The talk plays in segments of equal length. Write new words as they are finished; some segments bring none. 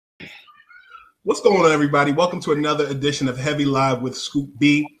What's going on, everybody? Welcome to another edition of Heavy Live with Scoop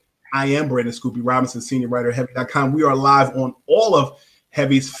B. I am Brandon Scoopy Robinson, senior writer at Heavy.com. We are live on all of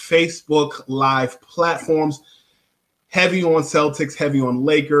Heavy's Facebook Live platforms. Heavy on Celtics, heavy on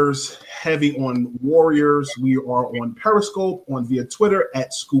Lakers, heavy on Warriors. We are on Periscope, on via Twitter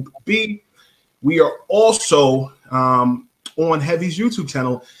at Scoop B. We are also on Heavy's YouTube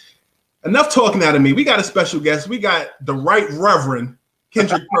channel. Enough talking out of me. We got a special guest. We got the Right Reverend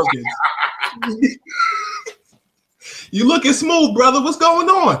Kendrick Perkins. You looking smooth, brother. What's going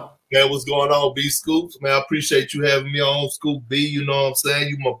on? Man, what's going on, B Scoops? Man, I appreciate you having me on, Scoop B. You know what I'm saying?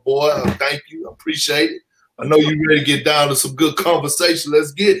 You my boy. Thank you. I appreciate it. I know you're ready to get down to some good conversation.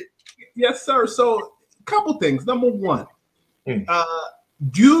 Let's get it. Yes, sir. So, a couple things. Number one,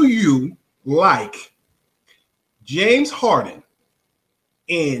 do you like James Harden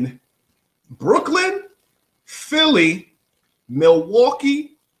in Brooklyn, Philly,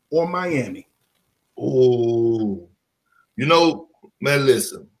 Milwaukee, or Miami? Oh, you know, man,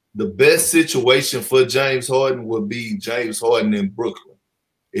 listen. The best situation for James Harden would be James Harden in Brooklyn.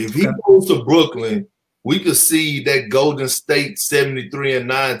 If he goes to Brooklyn, we could see that Golden State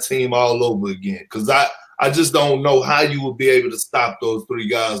 73-9 team all over again. Because I just don't know how you would be able to stop those three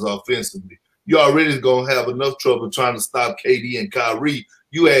guys offensively. You already going to have enough trouble trying to stop KD and Kyrie.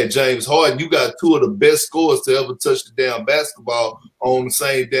 You add James Harden, you got two of the best scorers to ever touch the damn basketball on the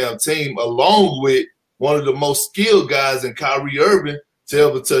same damn team, along with one of the most skilled guys in Kyrie Irving to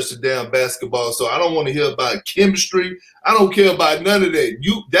ever touch the damn basketball. So I don't want to hear about chemistry. I don't care about none of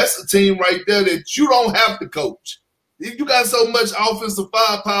that. That's a team right there that you don't have to coach. You got so much offensive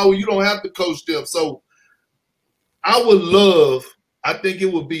firepower, you don't have to coach them. So I would love, I think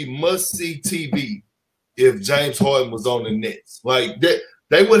it would be must-see TV if James Harden was on the Nets. Like that,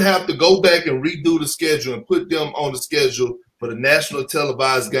 they would have to go back and redo the schedule and put them on the schedule for the national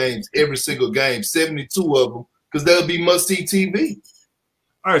televised games, every single game, 72 of them, because that would be must-see TV.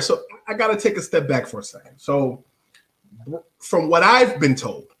 All right, so I got to take a step back for a second. So from what I've been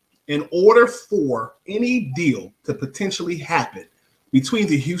told, in order for any deal to potentially happen between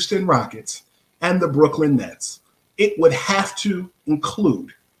the Houston Rockets and the Brooklyn Nets, it would have to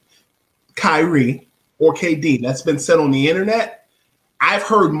include Kyrie or KD. That's been said on the internet. I've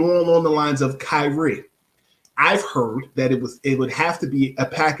heard more along the lines of Kyrie. I've heard that it would have to be a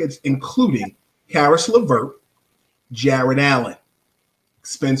package including Karis LeVert, Jared Allen,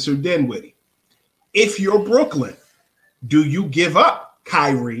 Spencer Dinwiddie. If you're Brooklyn, do you give up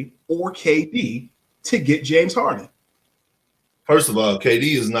Kyrie or KD to get James Harden? First of all,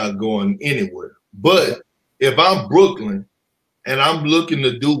 KD is not going anywhere. But if I'm Brooklyn and I'm looking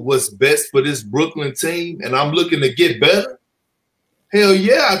to do what's best for this Brooklyn team and I'm looking to get better, hell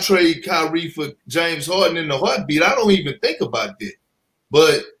yeah, I trade Kyrie for James Harden in the heartbeat. I don't even think about that.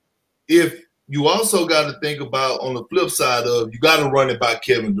 But if you also got to think about on the flip side of you got to run it by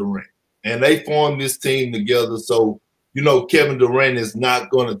Kevin Durant. And they formed this team together. So, you know, Kevin Durant is not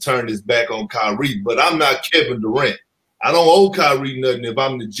going to turn his back on Kyrie. But I'm not Kevin Durant. I don't owe Kyrie nothing if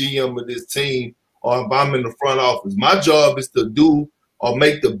I'm the GM of this team or if I'm in the front office. My job is to do or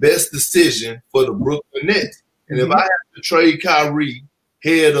make the best decision for the Brooklyn Nets. And if I have to trade Kyrie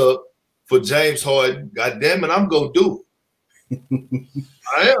head up for James Harden, God damn it, I'm going to do it.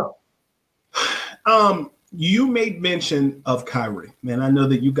 I am. You made mention of Kyrie, man. I know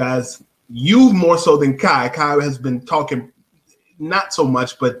that you more so than Kai has been talking not so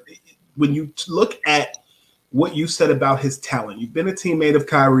much, but when you look at what you said about his talent, you've been a teammate of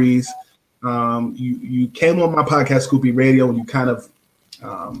Kyrie's. You came on my podcast, Scoopy Radio, and you kind of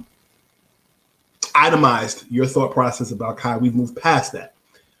itemized your thought process about Kai. We've moved past that.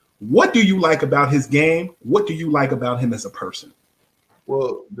 What do you like about his game? What do you like about him as a person?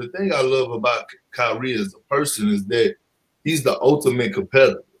 Well, the thing I love about Kyrie as a person is that he's the ultimate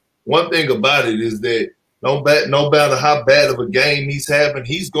competitor. One thing about it is that no matter how bad of a game he's having,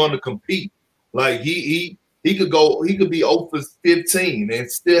 he's going to compete. Like he could be 0 for 15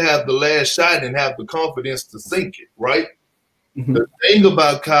 and still have the last shot and have the confidence to sink it, right? Mm-hmm. The thing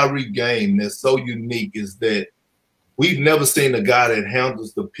about Kyrie's game that's so unique is that we've never seen a guy that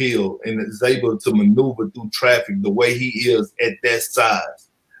handles the pill and is able to maneuver through traffic the way he is at that size.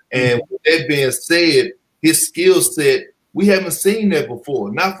 And with that being said, his skill set, we haven't seen that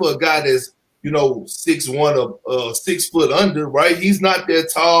before. Not for a guy that's, 6'1" or 6 foot under, right? He's not that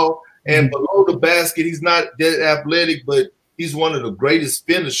tall. And below the basket, he's not that athletic, but he's one of the greatest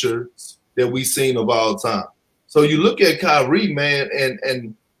finishers that we've seen of all time. So you look at Kyrie, man,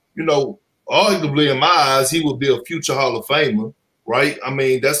 and arguably in my eyes, he will be a future Hall of Famer, right? I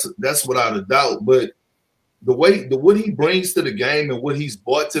mean, that's without a doubt. But what he brings to the game and what he's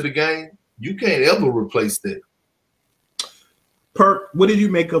brought to the game, You can't ever replace that. Perk, what did you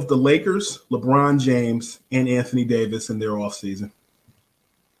make of the Lakers, LeBron James, and Anthony Davis in their offseason?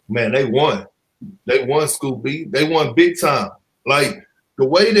 Man, they won. They won, Scoop B. They won big time. Like the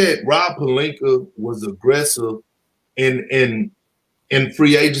way that Rob Pelinka was aggressive in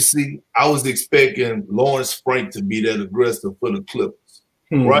free agency, I was expecting Lawrence Frank to be that aggressive for the Clippers.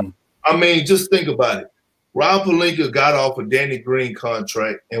 Right? I mean, just think about it. Rob Pelinka got off a Danny Green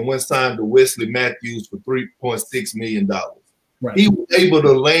contract and went signed to Wesley Matthews for $3.6 million. Right. He was able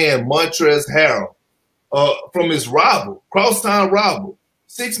to land Montrezl Harrell from his rival, crosstown rival,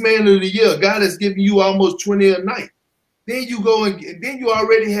 6th man of the year, a guy that's giving you almost 20 a night. Then you go and then you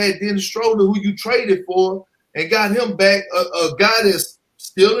already had Dennis Schroeder, who you traded for, and got him back, a guy that's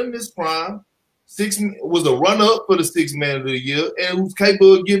still in his prime, was a run-up for the 6th man of the year, and who's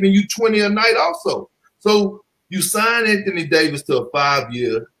capable of giving you 20 a night also. So you sign Anthony Davis to a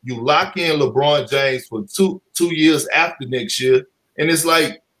 5-year. You lock in LeBron James for two years after next year. And it's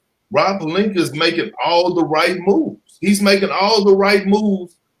like Rob Pelinka is making all the right moves. He's making all the right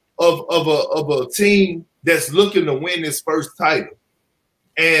moves of a team that's looking to win his first title.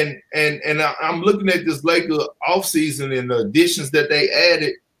 And I'm looking at this Laker offseason and the additions that they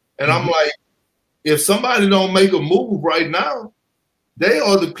added, and I'm like, if somebody don't make a move right now, they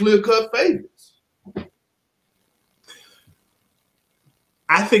are the clear-cut favorites.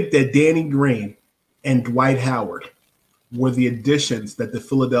 I think that Danny Green and Dwight Howard were the additions that the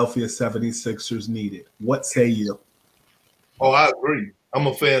Philadelphia 76ers needed. What say you? Oh, I agree. I'm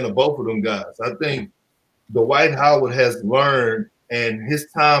a fan of both of them guys. I think Dwight Howard has learned, and his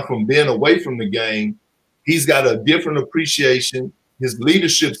time from being away from the game, he's got a different appreciation. His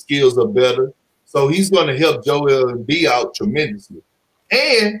leadership skills are better. So he's going to help Joel Embiid out tremendously.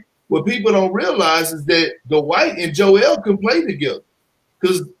 And what people don't realize is that Dwight and Joel can play together.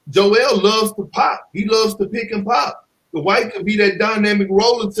 Because Joel loves to pop. He loves to pick and pop. The White could be that dynamic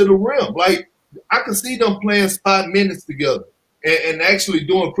roller to the rim. Like, I could see them playing spot minutes together and actually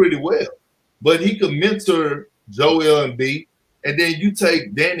doing pretty well. But he could mentor Joel Embiid. And then you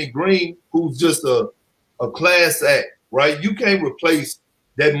take Danny Green, who's just a class act, right? You can't replace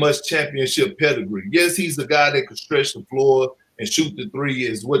that much championship pedigree. Yes, he's a guy that could stretch the floor and shoot the three,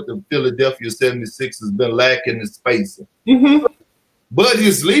 is what the Philadelphia 76ers has been lacking in spacing. But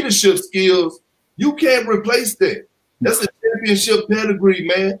his leadership skills, you can't replace that. That's a championship pedigree,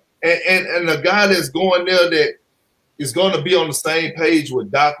 man. And a guy that's going there that is going to be on the same page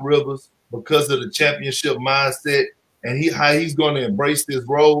with Doc Rivers because of the championship mindset and how he's going to embrace this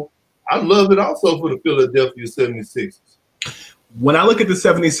role. I love it also for the Philadelphia 76ers. When I look at the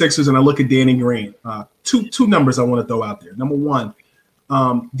 76ers and I look at Danny Green, two numbers I want to throw out there. Number one,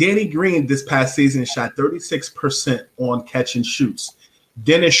 Danny Green this past season shot 36% on catch and shoots.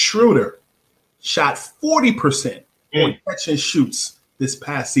 Dennis Schroeder shot 40% on catch and shoots this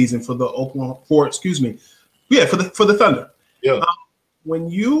past season for the for the Thunder. Yeah. When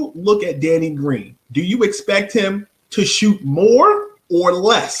you look at Danny Green, do you expect him to shoot more or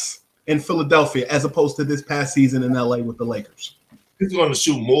less in Philadelphia as opposed to this past season in LA with the Lakers? He's going to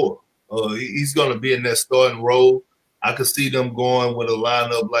shoot more. He's going to be in that starting role. I could see them going with a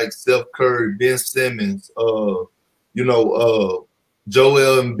lineup like Steph Curry, Ben Simmons, Joel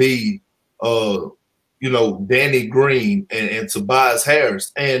Embiid, Danny Green, and Tobias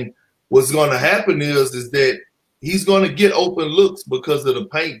Harris. And what's going to happen is that he's going to get open looks because of the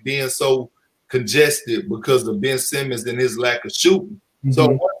paint being so congested because of Ben Simmons and his lack of shooting. So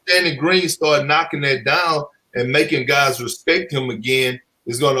once Danny Green started knocking that down and making guys respect him again,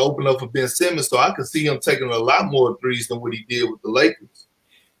 is going to open up for Ben Simmons. So I can see him taking a lot more threes than what he did with the Lakers.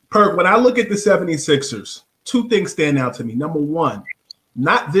 Perk, when I look at the 76ers, two things stand out to me. Number one,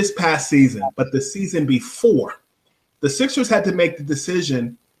 not this past season, but the season before, the Sixers had to make the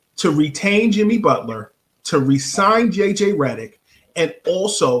decision to retain Jimmy Butler, to re-sign J.J. Redick, and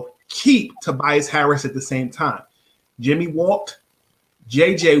also keep Tobias Harris at the same time. Jimmy walked,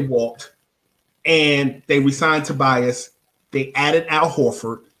 J.J. walked, and they re-signed Tobias. They added Al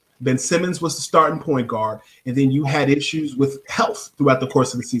Horford. Ben Simmons was the starting point guard, and then you had issues with health throughout the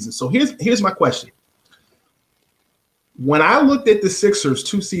course of the season. So here's my question. When I looked at the Sixers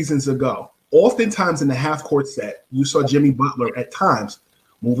 2 seasons ago, oftentimes in the half-court set, you saw Jimmy Butler at times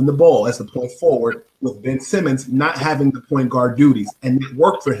moving the ball as the point forward with Ben Simmons not having the point guard duties, and it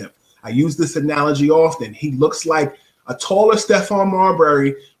worked for him. I use this analogy often. He looks like a taller Stephon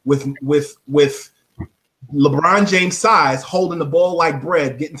Marbury with LeBron James size, holding the ball like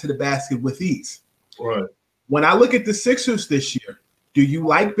bread, getting to the basket with ease. Right. When I look at the Sixers this year, do you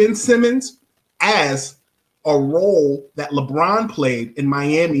like Ben Simmons as a role that LeBron played in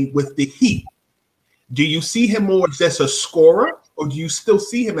Miami with the Heat? Do you see him more as just a scorer, or do you still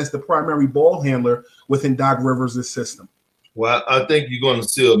see him as the primary ball handler within Doc Rivers' system? Well, I think you're going to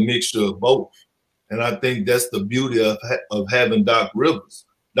see a mixture of both. And I think that's the beauty of having Doc Rivers.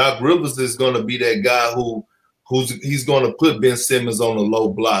 Doc Rivers is going to be that guy he's going to put Ben Simmons on a low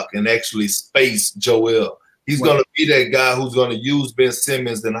block and actually space Joel. He's going to be that guy who's going to use Ben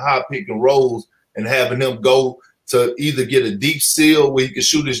Simmons in high pick and rolls and having him go to either get a deep seal where he can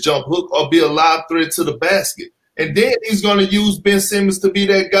shoot his jump hook or be a live threat to the basket. And then he's going to use Ben Simmons to be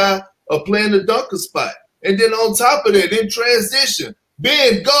that guy playing the dunker spot. And then on top of that, in transition,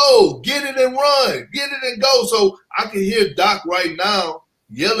 Ben, go, get it and run, get it and go. So I can hear Doc right now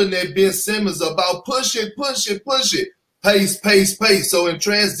yelling at Ben Simmons about push it, push it, push it, pace, pace, pace. So in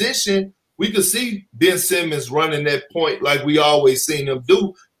transition, we could see Ben Simmons running that point like we always seen him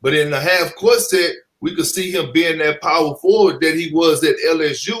do. But in the half court set, we could see him being that power forward that he was at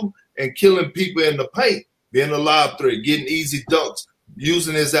LSU and killing people in the paint, being a lob threat, getting easy dunks,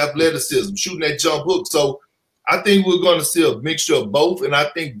 using his athleticism, shooting that jump hook. So I think we're going to see a mixture of both, and I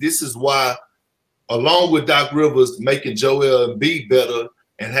think this is why, along with Doc Rivers making Joel Embiid better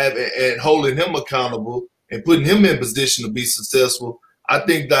and holding him accountable and putting him in position to be successful, I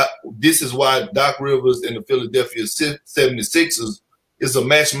think that this is why Doc Rivers and the Philadelphia 76ers is a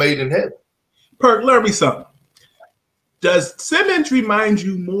match made in heaven. Perk, learn me something. Does Simmons remind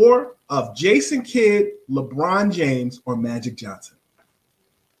you more of Jason Kidd, LeBron James, or Magic Johnson?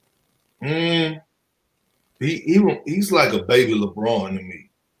 He's like a baby LeBron to me.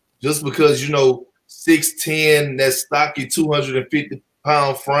 Just because, 6'10", that stocky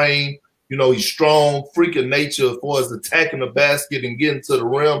 250-pound frame, he's strong, freak of nature as far as attacking the basket and getting to the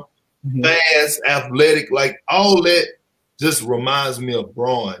rim, fast, athletic, like all that just reminds me of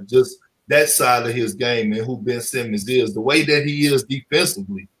Braun, just that side of his game and who Ben Simmons is, the way that he is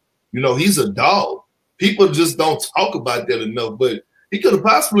defensively. He's a dog. People just don't talk about that enough, but he could have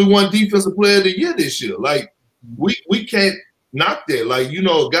possibly won Defensive Player of the Year this year. Like, we can't knock that. Like,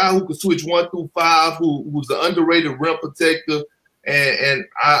 a guy who can switch 1 through 5, who's an underrated rim protector, and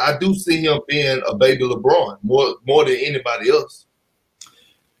I do see him being a baby LeBron more than anybody else.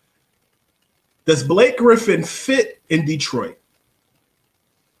 Does Blake Griffin fit in Detroit?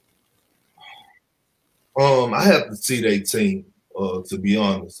 I have to see their team, to be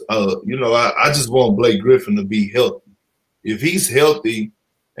honest. I just want Blake Griffin to be healthy. If he's healthy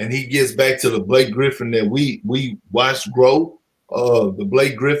and he gets back to the Blake Griffin that we watched grow, the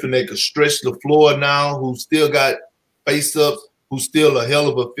Blake Griffin that could stretch the floor now, who still got face-ups, who's still a hell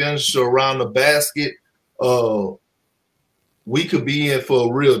of a finisher around the basket, we could be in for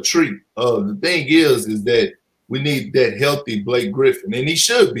a real treat. The thing is that we need that healthy Blake Griffin, and he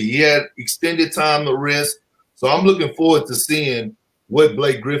should be. He had extended time to rest, so I'm looking forward to seeing what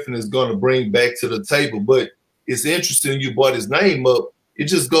Blake Griffin is going to bring back to the table. But it's interesting you brought his name up. It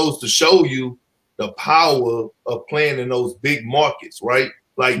just goes to show you the power of playing in those big markets, right?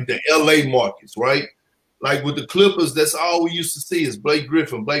 Like the LA markets, right? Like with the Clippers, that's all we used to see is Blake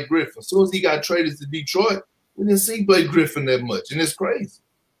Griffin, Blake Griffin. As soon as he got traded to Detroit, we didn't see Blake Griffin that much, and it's crazy.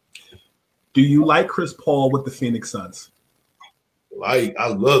 Do you like Chris Paul with the Phoenix Suns? I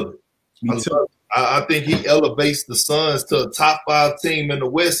love it. Me too. I think he elevates the Suns to a top 5 team in the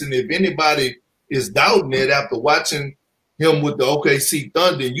West, and if anybody is doubting it after watching him with the OKC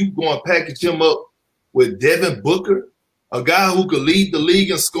Thunder, you go and package him up with Devin Booker, a guy who could lead the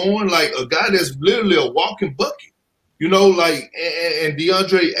league in scoring, like a guy that's literally a walking bucket, and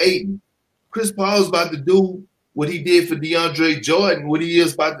DeAndre Ayton. Chris Paul's about to do what he did for DeAndre Jordan,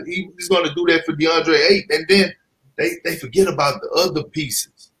 he's going to do that for DeAndre Ayton. And then they forget about the other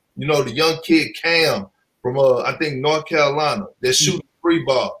pieces. The young kid Cam from, I think, North Carolina that's shooting free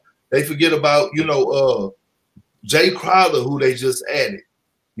ball. They forget about, Jay Crowder, who they just added.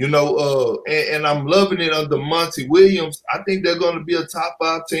 And I'm loving it under Monty Williams. I think they're going to be a top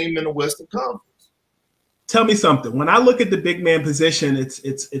 5 team in the Western Conference. Tell me something. When I look at the big man position,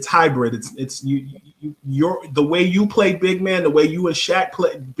 it's hybrid. It's the way you play big man, the way you and Shaq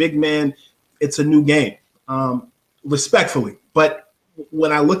play big man. It's a new game, respectfully. But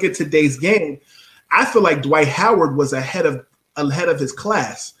when I look at today's game, I feel like Dwight Howard was ahead of his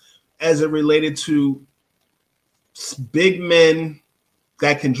class as it related to big men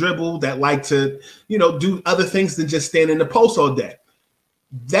that can dribble, that like to do other things than just stand in the post all day.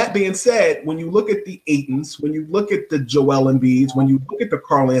 That being said, when you look at the Aytons, when you look at the Joel Embiids, when you look at the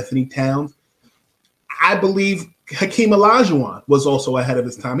Karl Anthony Towns, I believe Hakeem Olajuwon was also ahead of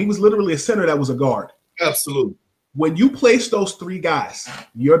his time. He was literally a center that was a guard. Absolutely. When you place those 3 guys,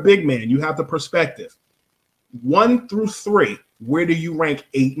 you're a big man, you have the perspective. 1 through 3, where do you rank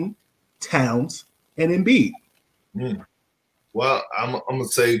Ayton, Towns, and Embiid? Well, I'm gonna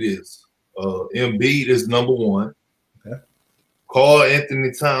say this. Embiid is number 1. Okay. Karl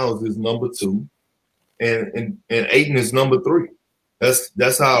Anthony Towns is number 2, and Ayton is number 3.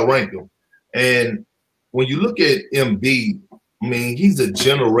 That's how I rank them. And when you look at Embiid, I mean, he's a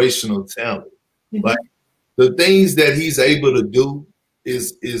generational talent. Like the things that he's able to do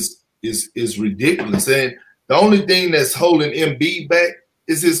is ridiculous. And the only thing that's holding Embiid back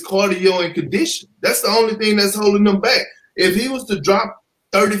is his cardio and condition. That's the only thing that's holding him back. If he was to drop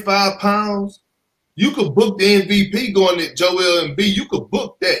 35 pounds, you could book the MVP going to Joel Embiid. You could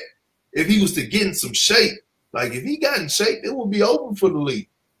book that if he was to get in some shape. Like if he got in shape, it would be open for the league.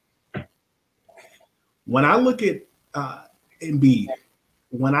 When I look at Embiid,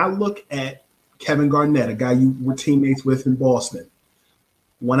 when I look at Kevin Garnett, a guy you were teammates with in Boston,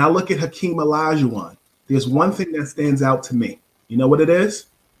 when I look at Hakeem Olajuwon, there's one thing that stands out to me. You know what it is?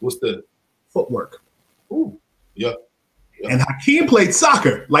 What's that? Footwork. Ooh, yeah. And Hakeem played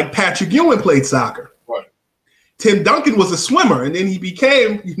soccer like Patrick Ewing played soccer. Right. Tim Duncan was a swimmer, and then he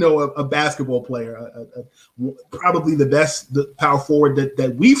became, a basketball player, probably the best power forward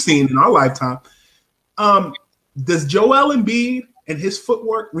that we've seen in our lifetime. Does Joel Embiid and his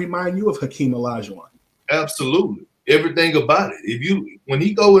footwork remind you of Hakeem Olajuwon? Absolutely. Everything about it. When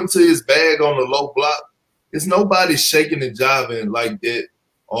he go into his bag on the low block, it's nobody shaking and jiving like that,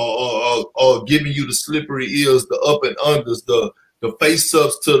 or giving you the slippery eels, the up and unders, the face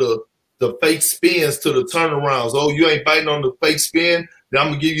ups to the fake spins to the turnarounds. Oh, you ain't biting on the fake spin, then I'm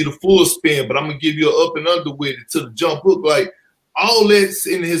gonna give you the full spin, but I'm gonna give you an up and under with it to the jump hook. Like all that's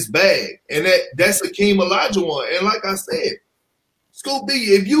in his bag, and that's Hakeem Olajuwon. And like I said, Scoop B,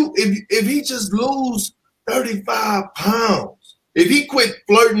 if he just lose 35 pounds. If he quit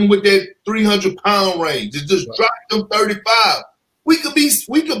flirting with that 300-pound range and just drop them 35, we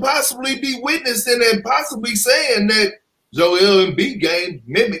could possibly be witnessing and possibly saying that Joel Embiid game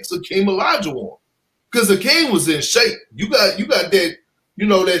mimics Hakeem Olajuwon, because Hakeem was in shape. You got that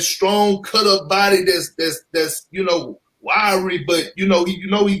that strong cut up body that's wiry, but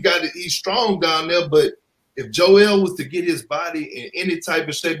he's strong down there. But if Joel was to get his body in any type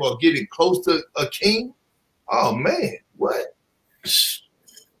of shape or get it close to Hakeem, oh man, what?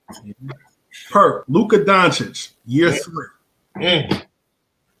 Perk, Luka Doncic, year 3.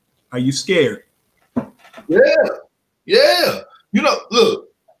 Are you scared? Yeah. Look,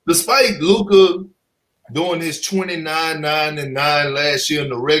 despite Luka doing his 29-9-9 last year in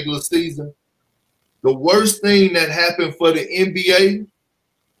the regular season, the worst thing that happened for the NBA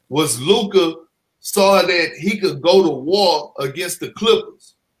was Luka saw that he could go to war against the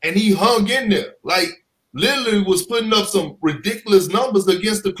Clippers, and he hung in there. Like, literally was putting up some ridiculous numbers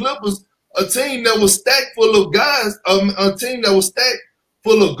against the Clippers, a team that was stacked full of guys, a team that was stacked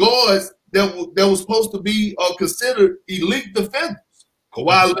full of guards that was supposed to be considered elite defenders.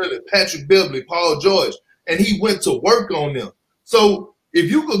 Kawhi Leonard, Patrick Beverly, Paul George, and he went to work on them. So if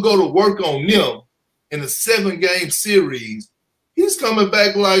you could go to work on them in a 7-game series, he's coming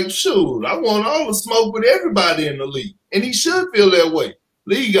back like, shoot, I want all the smoke with everybody in the league. And he should feel that way.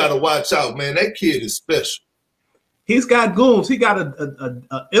 League got to watch out, man. That kid is special. He's got goons. He got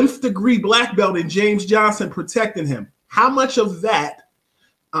a nth degree black belt in James Johnson protecting him. How much of that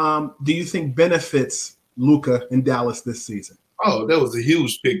do you think benefits Luka in Dallas this season? Oh, that was a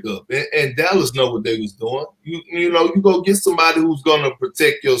huge pickup. And Dallas know what they was doing. You go get somebody who's going to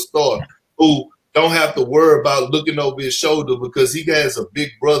protect your star, who don't have to worry about looking over his shoulder because he has a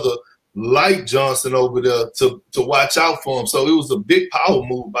big brother like Johnson over there to watch out for him. So it was a big power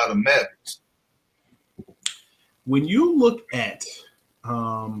move by the Mavericks. When you look at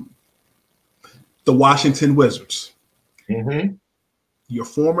the Washington Wizards, your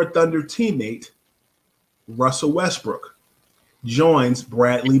former Thunder teammate, Russell Westbrook, joins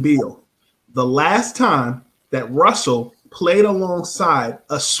Bradley Beal. The last time that Russell played alongside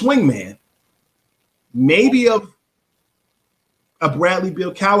a swingman, maybe of a Bradley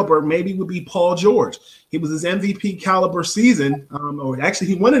Beal caliber, maybe would be Paul George. He was his MVP caliber season, or actually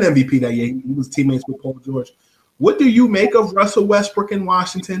he won an MVP that year. He was teammates with Paul George. What do you make of Russell Westbrook in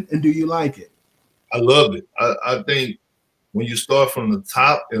Washington, and do you like it? I love it. I think when you start from the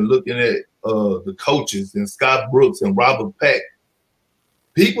top and looking at the coaches and Scott Brooks and Robert Pack,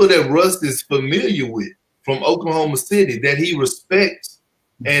 people that Russ is familiar with from Oklahoma City, that he respects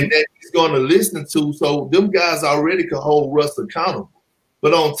and that he's going to listen to, so them guys already can hold Russ accountable.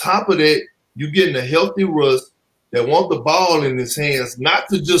 But on top of that, you're getting a healthy Russ that want the ball in his hands, not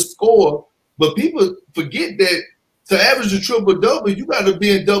to just score, but people forget that to average a triple-double, you got to be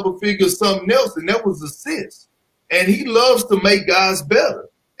in double figures something else, and that was assists. And he loves to make guys better.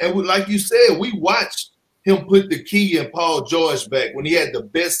 And like you said, we watched him put the key in Paul George back when he had the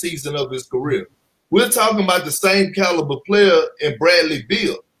best season of his career. We're talking about the same caliber player in Bradley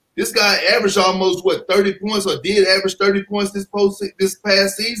Beal. This guy averaged almost, 30 points, or did average 30 points this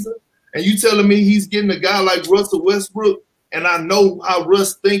past season? And you telling me he's getting a guy like Russell Westbrook, and I know how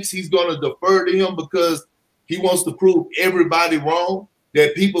Russ thinks he's going to defer to him because he wants to prove everybody wrong,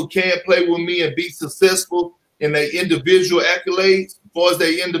 that people can't play with me and be successful in their individual accolades, as far as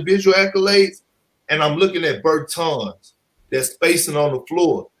their individual accolades. And I'm looking at Bertans, that's spacing on the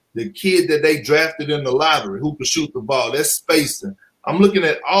floor. The kid that they drafted in the lottery who can shoot the ball, that's spacing. I'm looking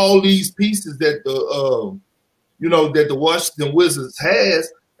at all these pieces that the Washington Wizards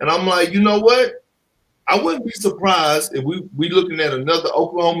has, and I'm like, you know what? I wouldn't be surprised if we looking at another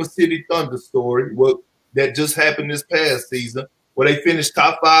Oklahoma City Thunder story that just happened this past season, where they finished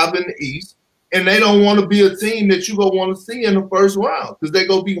top 5 in the East, and they don't want to be a team that you gonna want to see in the first round because they're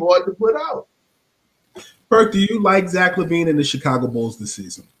gonna be hard to put out. Perk, do you like Zach LaVine and the Chicago Bulls this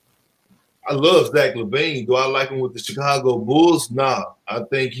season? I love Zach LaVine. Do I like him with the Chicago Bulls? Nah. I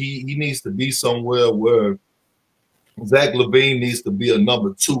think he needs to be somewhere where Zach LaVine needs to be a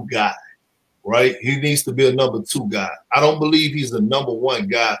number 2 guy, right? He needs to be a number 2 guy. I don't believe he's a number 1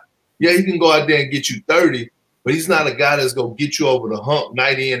 guy. Yeah, he can go out there and get you 30, but he's not a guy that's going to get you over the hump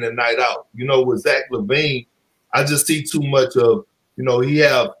night in and night out. With Zach LaVine, I just see too much of, he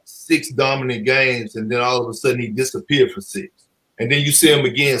have 6 dominant games, and then all of a sudden he disappeared for 6. And then you see him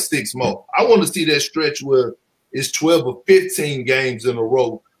again 6 more. I want to see that stretch where it's 12 or 15 games in a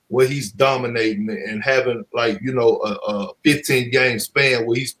row where he's dominating and having a 15-game span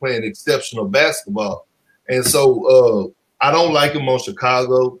where he's playing exceptional basketball. And so I don't like him on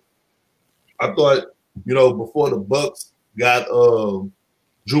Chicago. I thought, before the Bucks got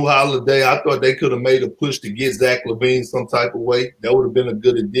Drew Holiday, I thought they could have made a push to get Zach LaVine some type of way. That would have been a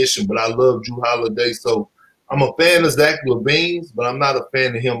good addition, but I love Drew Holiday. So I'm a fan of Zach LaVine's, but I'm not a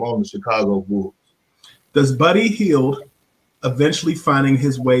fan of him on the Chicago Bulls. Does Buddy Hield eventually finding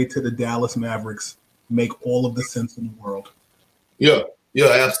his way to the Dallas Mavericks make all of the sense in the world? Yeah,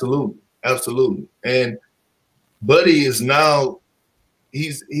 absolutely. Absolutely. And Buddy is now he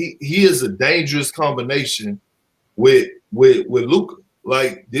is a dangerous combination with Luka.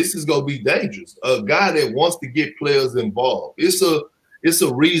 Like, this is gonna be dangerous. A guy that wants to get players involved. It's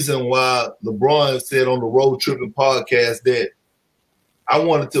a reason why LeBron said on the Road Tripping podcast that I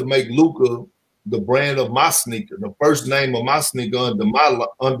wanted to make Luka the brand of my sneaker, the first name of my sneaker under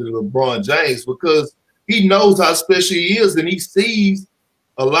LeBron James, because he knows how special he is and he sees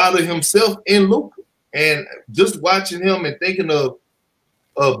a lot of himself in Luka. And just watching him and thinking of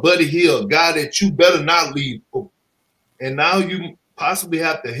Buddy Hield, a guy that you better not leave, and now you possibly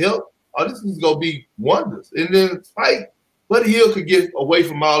have to help. Oh, this is gonna be wonders. And then Buddy Hield could get away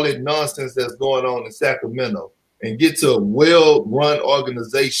from all that nonsense that's going on in Sacramento and get to a well-run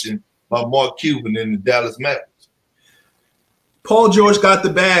organization by Mark Cuban and the Dallas Mavericks. Paul George got the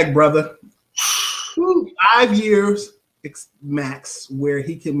bag, brother. 5 years max, where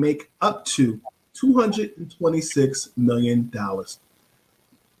he can make up to $226 million.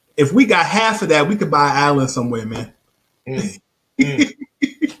 If we got half of that, we could buy an island somewhere, man.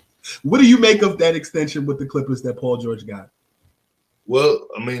 What do you make of that extension with the Clippers that Paul George got? Well,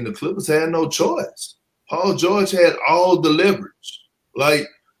 I mean, the Clippers had no choice. Paul George had all the leverage. Like,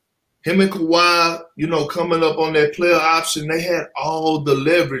 him and Kawhi, coming up on that player option, they had all the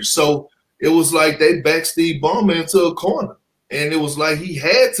leverage. So it was like they backed Steve Ballmer into a corner. And it was like he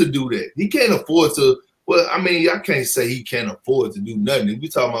had to do that. He can't afford to – well, I mean, I can't say he can't afford to do nothing. We're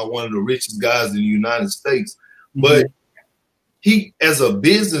talking about one of the richest guys in the United States. Mm-hmm. But he, as a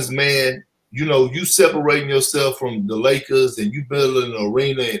businessman, you separating yourself from the Lakers and you building an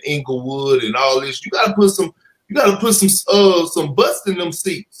arena in Inglewood and all this. You got to put some butts in them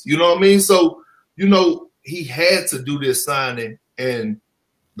seats. You know what I mean? So, he had to do this signing, and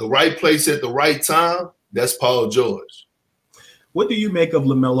the right place at the right time, that's Paul George. What do you make of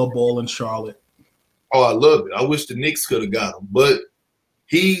LaMelo Ball in Charlotte? Oh, I love it. I wish the Knicks could have got him, but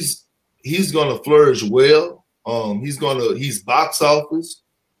he's gonna flourish well. He's box office.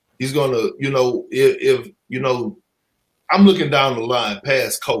 He's gonna, if I'm looking down the line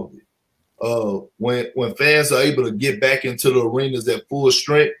past COVID. When fans are able to get back into the arenas at full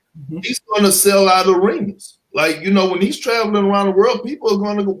strength, he's gonna sell out arenas. Like, when he's traveling around the world, people are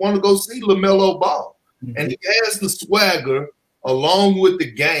gonna want to go see LaMelo Ball. And he has the swagger along with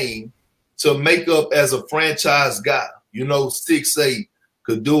the game to make up as a franchise guy, 6'8",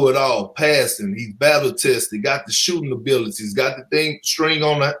 could do it all, passing. He's battle tested, got the shooting abilities, got the string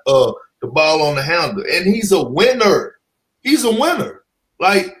on the ball on the handle, and he's a winner. He's a winner.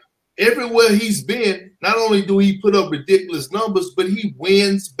 Like everywhere he's been, not only do he put up ridiculous numbers, but he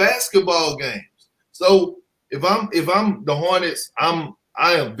wins basketball games. So if I'm the Hornets, I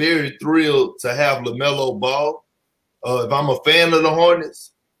am very thrilled to have LaMelo Ball. If I'm a fan of the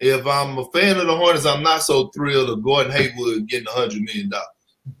Hornets, I'm not so thrilled of Gordon Hayward getting $100 million.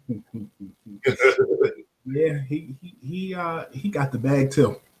 Yeah, he got the bag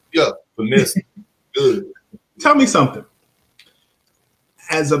too. Yeah, finesse. Good. Tell me something.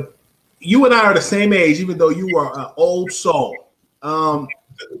 You and I are the same age, even though you are an old soul. When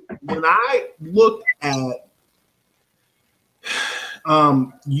I look at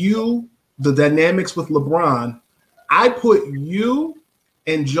the dynamics with LeBron, I put you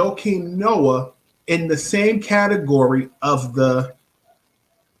and Joakim Noah in the same category of the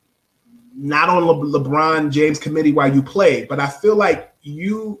not on LeBron James committee while you played, but I feel like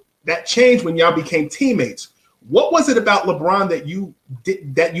that changed when y'all became teammates. What was it about LeBron that you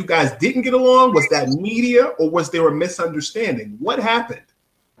guys didn't get along? Was that media, or was there a misunderstanding? What happened?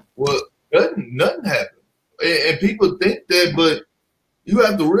 Well, nothing happened, and people think that, but you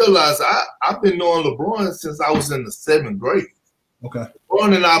have to realize I've been knowing LeBron since I was in the 7th grade. Okay.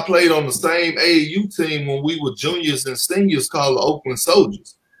 LeBron and I played on the same AAU team when we were juniors and seniors, called the Oakland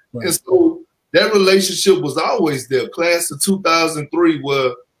Soldiers. Right. And so that relationship was always there. Class of 2003,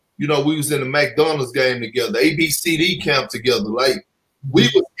 where we was in the McDonald's game together, ABCD camp together. Like we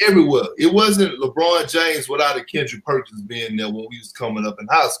was everywhere. It wasn't LeBron James without a Kendrick Perkins being there when we was coming up in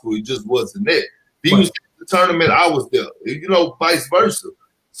high school. It just wasn't there. He was the tournament, I was there, vice versa.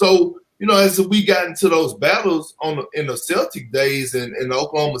 So, as we got into those battles in the Celtic days and the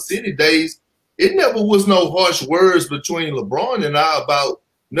Oklahoma City days, it never was no harsh words between LeBron and I about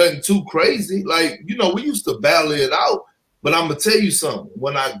nothing too crazy. Like, we used to battle it out. But I'm going to tell you something.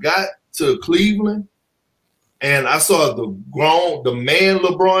 When I got to Cleveland and I saw the man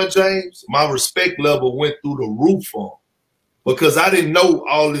LeBron James, my respect level went through the roof on him, because I didn't know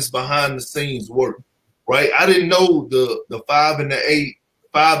all this behind the scenes work, right? I didn't know the 5 and the 8,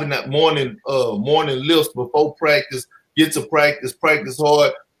 5 in that morning lifts before practice, get to practice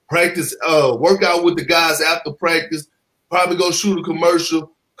hard, work out with the guys after practice, probably go shoot a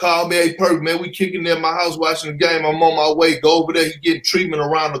commercial, call me, hey, Perk, man, we kicking in my house watching the game. I'm on my way. Go over there. He getting treatment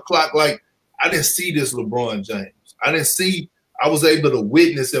around the clock. Like, I didn't see this LeBron James. I was able to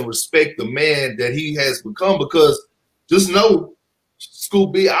witness and respect the man that he has become, because just know, School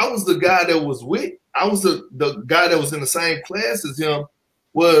B, I was the guy that was I was the guy that was in the same class as him,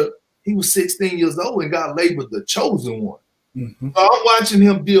 where he was 16 years old and got labeled the chosen one. Mm-hmm. So I'm watching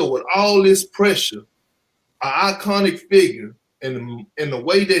him deal with all this pressure, an iconic figure, and the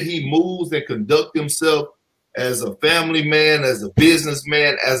way that he moves and conduct himself as a family man, as a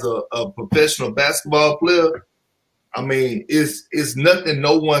businessman, as a professional basketball player. I mean, it's nothing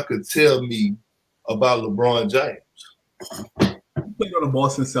no one could tell me about LeBron James. You played on the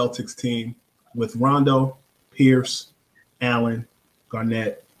Boston Celtics team with Rondo, Pierce, Allen,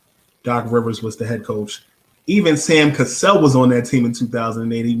 Garnett. Doc Rivers was the head coach. Even Sam Cassell was on that team in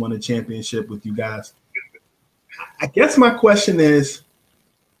 2008. He won a championship with you guys. I guess my question is,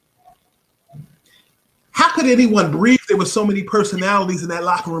 how could anyone breathe? There were so many personalities in that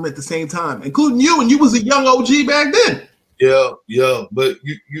locker room at the same time, including you, and you was a young OG back then. Yeah. But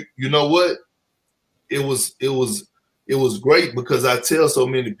you know what? It was great, because I tell so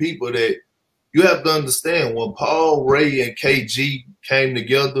many people that you have to understand, when Paul, Ray, and KG came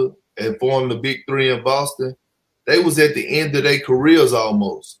together and formed the Big Three in Boston, they was at the end of their careers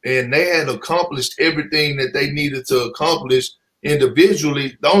almost, and they had accomplished everything that they needed to accomplish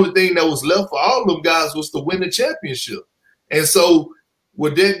individually. The only thing that was left for all of them guys was to win the championship. And so,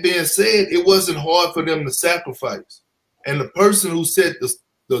 with that being said, it wasn't hard for them to sacrifice. And the person who set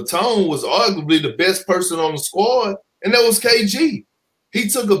the tone was arguably the best person on the squad, and that was KG. He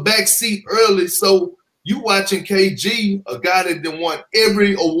took a back seat early. So you watching KG, a guy that done won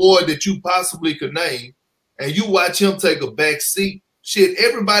every award that you possibly could name, and you watch him take a back seat, shit,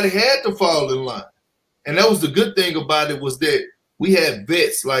 everybody had to fall in line. And that was the good thing about it, was that we had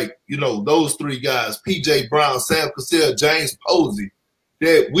vets like, those three guys, P.J. Brown, Sam Cassell, James Posey,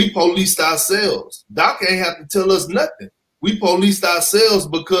 that we policed ourselves. Doc ain't have to tell us nothing. We policed ourselves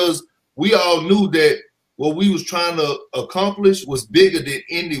because we all knew that what we was trying to accomplish was bigger than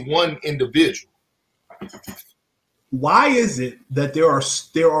any one individual. Why is it that there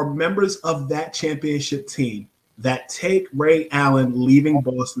are members of that championship team that take Ray Allen leaving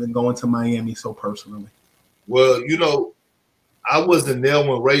Boston and going to Miami so personally? Well, I wasn't there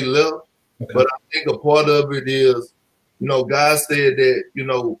when Ray left, Okay. but I think a part of it is, guys said that,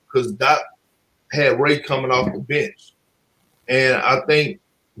 because Doc had Ray coming off the bench. And I think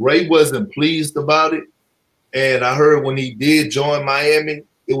Ray wasn't pleased about it. And I heard when he did join Miami,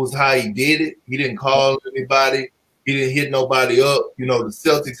 it was how he did it. He didn't call anybody. He didn't hit nobody up. The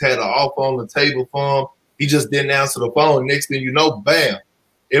Celtics had an offer on the table for him. He just didn't answer the phone. Next thing you know, bam,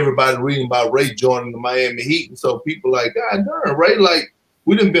 everybody reading about Ray joining the Miami Heat. And so people like, God darn, Ray, like,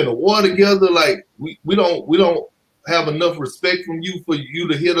 we done been to war together. Like, we don't have enough respect from you for you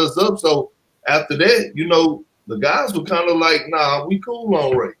to hit us up. So after that, the guys were kind of like, nah, we cool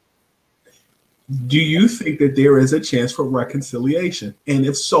on Ray. Do you think that there is a chance for reconciliation? And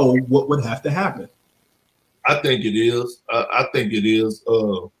if so, what would have to happen? I think it is. I think it is.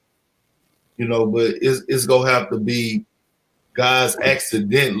 But it's going to have to be guys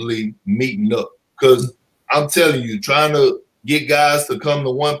accidentally meeting up. Because I'm telling you, trying to get guys to come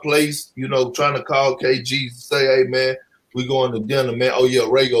to one place, trying to call KG to say, hey, man, we going to dinner, man. Oh, yeah,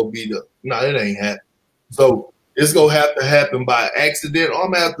 Ray going to be there. No, it ain't happening. So it's going to have to happen by accident.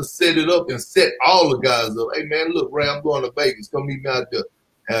 I'm going to have to set it up and set all the guys up. Hey, man, look, Ray, I'm going to Vegas. Come meet me out there.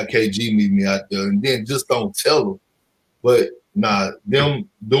 Have KG meet me out there. And then just don't tell them. But, nah, them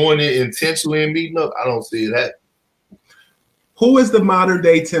doing it intentionally and meeting up, I don't see it happening. Who is the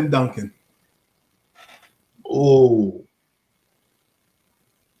modern-day Tim Duncan? Oh.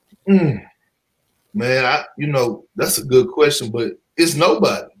 Man, that's a good question, but it's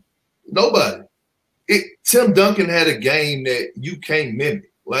nobody. Nobody. Tim Duncan had a game that you can't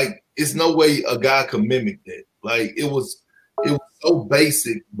mimic. Like, it's no way a guy could mimic that. Like, it was so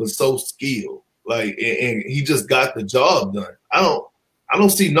basic but so skilled. Like, and he just got the job done. I don't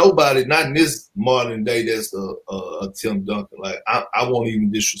see nobody, not in this modern day, that's a Tim Duncan. Like, I won't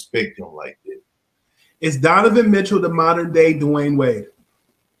even disrespect him like that. Is Donovan Mitchell the modern day Dwayne Wade?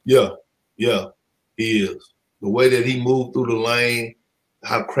 Yeah, he is. The way that he moved through the lane,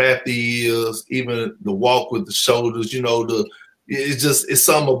 how crafty he is, even the walk with the shoulders, it's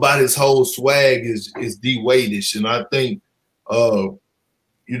something about his whole swag is D-Wade-ish. And I think,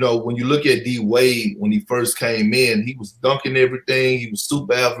 when you look at D-Wade, when he first came in, he was dunking everything. He was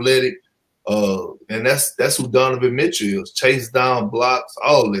super athletic. And that's who Donovan Mitchell is. Chase down, blocks,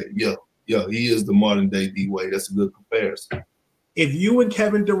 all that. Yeah, he is the modern day D-Wade. That's a good comparison. If you and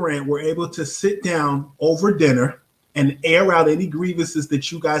Kevin Durant were able to sit down over dinner and air out any grievances that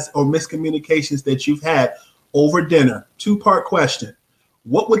you guys or miscommunications that you've had over dinner, two-part question.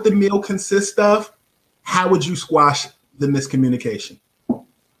 What would the meal consist of? How would you squash the miscommunication?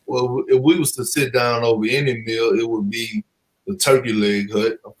 Well, if we was to sit down over any meal, it would be the Turkey Leg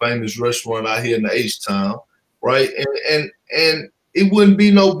Hut, a famous restaurant out here in the H-Town, right? And it wouldn't be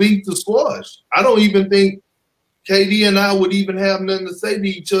no beef to squash. I don't even think KD and I would even have nothing to say to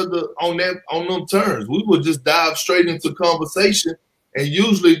each other on them terms. We would just dive straight into conversation and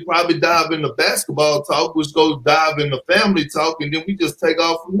usually probably dive into basketball talk, which goes dive into family talk, and then we just take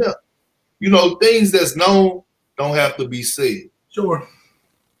off from there. Things that's known don't have to be said. Sure.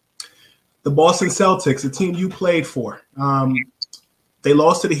 The Boston Celtics, a team you played for, they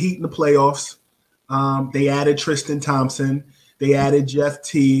lost to the Heat in the playoffs. They added Tristan Thompson. They added Jeff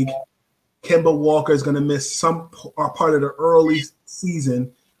Teague. Kemba Walker is going to miss some part of the early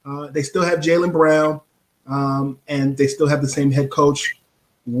season. They still have Jaylen Brown, and they still have the same head coach.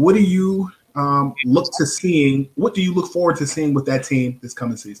 What do you look forward to seeing with that team this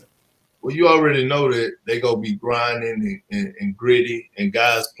coming season? Well, you already know that they're going to be grinding and gritty and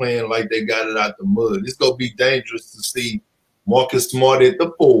guys playing like they got it out the mud. It's going to be dangerous to see Marcus Smart at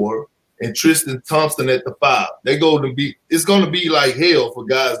the 4 and Tristan Thompson at the 5. It's going to be like hell for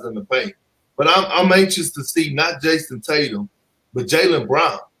guys in the paint. But I'm anxious to see not Jason Tatum, but Jaylen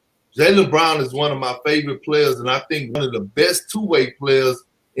Brown. Jaylen Brown is one of my favorite players, and I think one of the best two-way players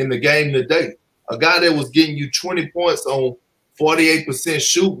in the game today. A guy that was getting you 20 points on 48%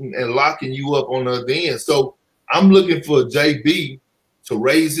 shooting and locking you up on the other end. So I'm looking for JB to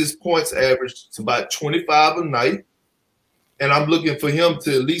raise his points average to about 25 a night, and I'm looking for him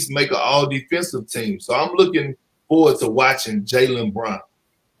to at least make an all-defensive team. So I'm looking forward to watching Jaylen Brown.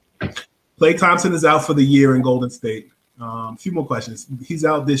 Klay Thompson is out for the year in Golden State. A few more questions. He's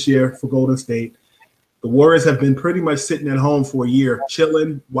out this year for Golden State. The Warriors have been pretty much sitting at home for a year,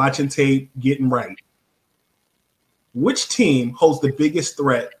 chilling, watching tape, getting right. Which team holds the biggest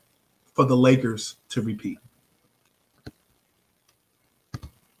threat for the Lakers to repeat? I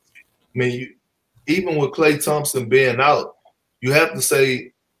mean, even with Klay Thompson being out, you have to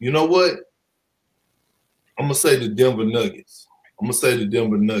say, you know what? I'm going to say the Denver Nuggets.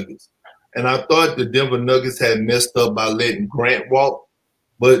 And I thought the Denver Nuggets had messed up by letting Grant walk.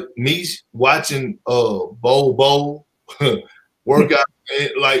 But me watching Bo work out,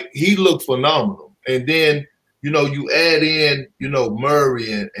 like he looked phenomenal. And then, you add in,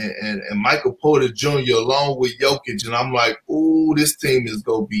 Murray and Michael Porter Jr. along with Jokic, and I'm like, ooh, this team is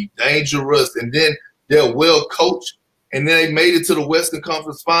gonna be dangerous. And then they're well coached, and then they made it to the Western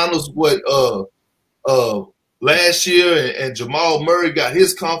Conference Finals. Last year, and Jamal Murray got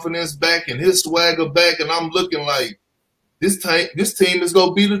his confidence back and his swagger back, and I'm looking like this team is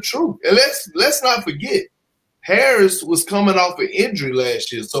gonna be the truth. And let's not forget, Harris was coming off an injury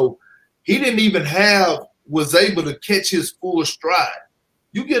last year, so he didn't even was able to catch his full stride.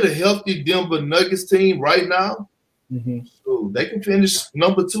 You get a healthy Denver Nuggets team right now, so they can finish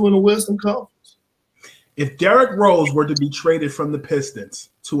number 2 in the Western Conference. If Derrick Rose were to be traded from the Pistons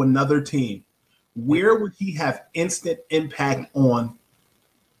to another team, where would he have instant impact on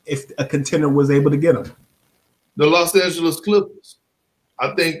if a contender was able to get him? The Los Angeles Clippers.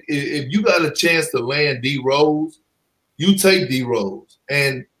 I think if you got a chance to land D Rose, you take D Rose.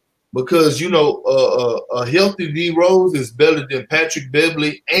 And because, a healthy D Rose is better than Patrick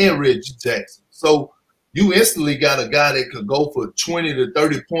Beverly and Reggie Jackson. So you instantly got a guy that could go for 20 to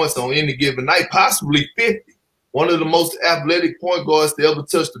 30 points on any given night, possibly 50. One of the most athletic point guards to ever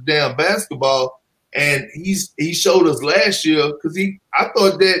touch the damn basketball. And he showed us last year because I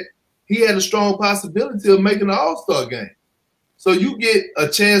thought that he had a strong possibility of making the All-Star game. So you get a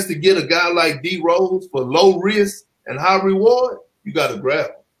chance to get a guy like D Rose for low risk and high reward, you got to grab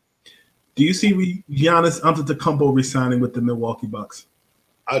him. Do you see Giannis Antetokounmpo resigning with the Milwaukee Bucks?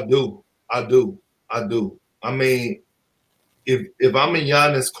 I do. I mean, if I'm in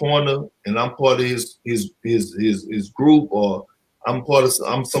Giannis' corner and I'm part of his group, or I'm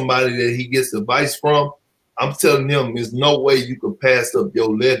somebody that he gets advice from, I'm telling him there's no way you can pass up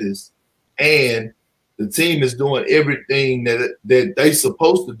your lettuce, and the team is doing everything that they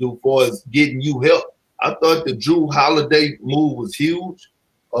supposed to do for us getting you help. I thought the Drew Holiday move was huge.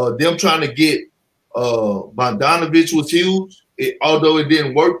 Them trying to get Bogdanovich was huge. Although it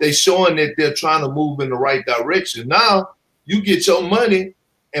didn't work, they showing that they're trying to move in the right direction. Now you get your money,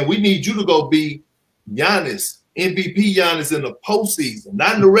 and we need you to go be Giannis, MVP Giannis in the postseason,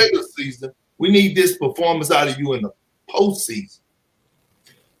 not in the regular season. We need this performance out of you in the postseason.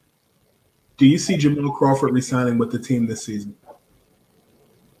 Do you see Jamal Crawford resigning with the team this season?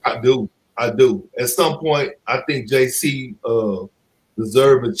 I do. At some point, I think JC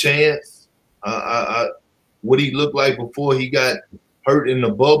deserve a chance. What he looked like before he got hurt in the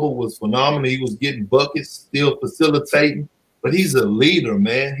bubble was phenomenal. He was getting buckets, still facilitating, but he's a leader,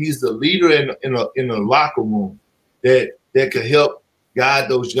 man. He's the leader in a locker room that could help guide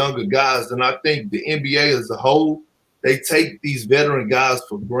those younger guys. And I think the NBA as a whole, they take these veteran guys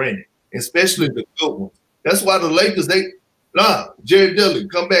for granted, especially the good ones. That's why the Lakers, Jared Dudley,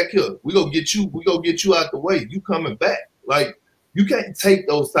 come back here. We gonna get you out the way. You coming back. Like, you can't take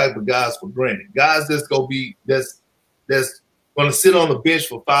those type of guys for granted. Guys that's gonna sit on the bench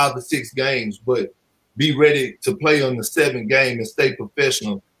for 5 to 6 games, but be ready to play on the 7th game and stay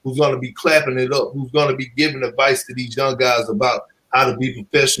professional. Who's gonna be clapping it up? Who's gonna be giving advice to these young guys about how to be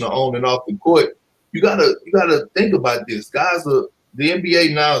professional on and off the court? You gotta think about this. The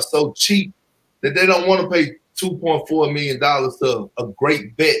NBA now is so cheap that they don't want to pay $2.4 million to a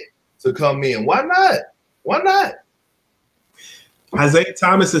great vet to come in. Why not? Isaiah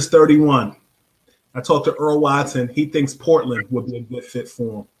Thomas is 31. I talked to Earl Watson. He thinks Portland would be a good fit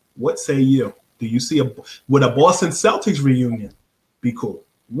for him. What say you? Do you see would a Boston Celtics reunion be cool?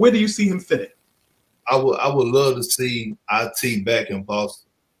 Where do you see him fitting? I would love to see IT back in Boston.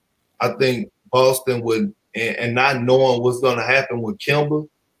 I think Boston would, and not knowing what's going to happen with Kemba,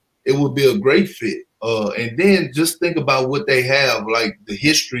 it would be a great fit. And then just think about what they have, like the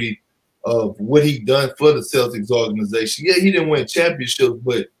history of what he done for the Celtics organization. Yeah, he didn't win championships,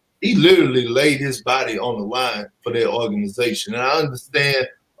 but he literally laid his body on the line for their organization. And I understand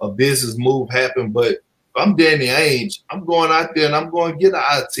a business move happened, but if I'm Danny Ainge, I'm going out there and I'm going to get an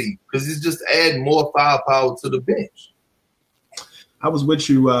IT because it's just adding more firepower to the bench. I was with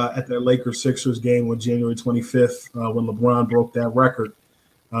you at that Lakers-Sixers game on January 25th when LeBron broke that record,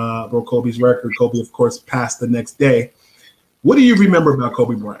 broke Kobe's record. Kobe, of course, passed the next day. What do you remember about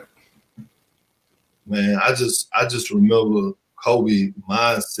Kobe Bryant? Man, I just remember Kobe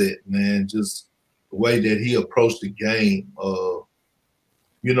mindset, man, just the way that he approached the game.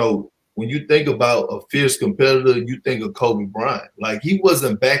 When you think about a fierce competitor, you think of Kobe Bryant. Like, he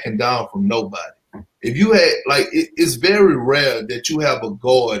wasn't backing down from nobody. If you had, it's very rare that you have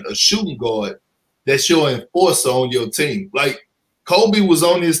a shooting guard, that's your enforcer on your team. Like, Kobe was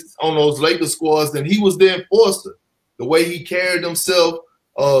on those Lakers squads, and he was the enforcer. The way he carried himself,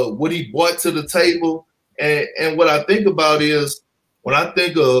 what he brought to the table, and what I think about is when I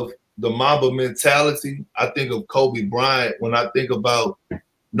think of the Mamba mentality, I think of Kobe Bryant. When I think about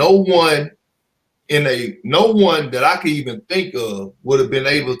no one that I could even think of would have been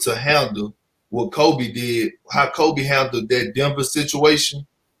able to handle what Kobe did, how Kobe handled that Denver situation,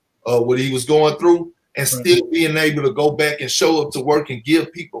 what he was going through, and still being able to go back and show up to work and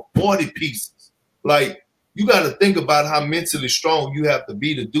give people 40 pieces. Like, you got to think about how mentally strong you have to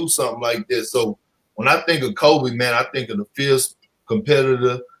be to do something like this. So when I think of Kobe, man, I think of the fierce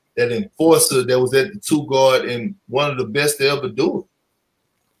competitor, that enforcer that was at the 2 guard, and one of the best to ever do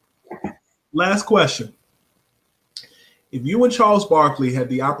it. Last question. If you and Charles Barkley had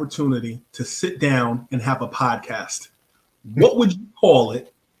the opportunity to sit down and have a podcast, what would you call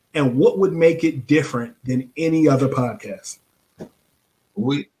it, and what would make it different than any other podcast?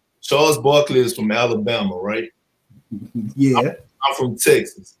 Charles Barkley is from Alabama, right? Yeah. I'm from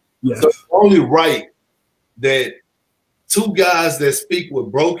Texas. Yes. So it's only right that 2 guys that speak with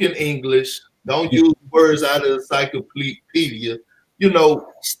broken English, don't use words out of the encyclopedia,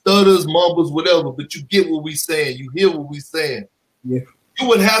 stutters, mumbles, whatever, but you get what we saying. You hear what we saying. Yeah. You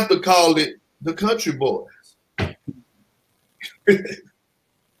would have to call it the Country Boys.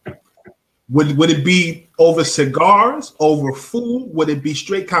 Would it be over cigars, over food? Would it be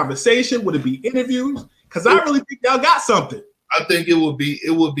straight conversation? Would it be interviews? Because I really think y'all got something. I think it would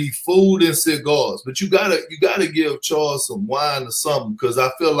be food and cigars, but you gotta give Charles some wine or something, because I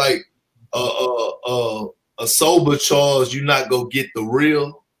feel like a sober Charles, you're not gonna get the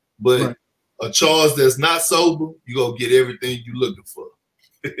real, but a Charles that's not sober, you gonna get everything you're looking for.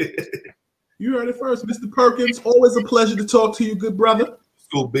 You heard it first, Mr. Perkins. Always a pleasure to talk to you, good brother.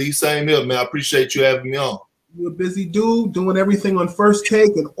 Cool, B. Same here, man. I appreciate you having me on. You're a busy dude doing everything on First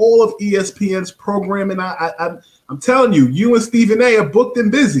Take and all of ESPN's programming. I'm telling you, you and Stephen A are booked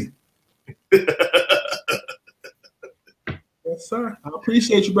and busy. Yes, sir. I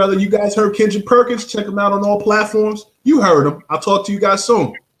appreciate you, brother. You guys heard Kendrick Perkins. Check him out on all platforms. You heard him. I'll talk to you guys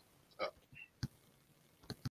soon.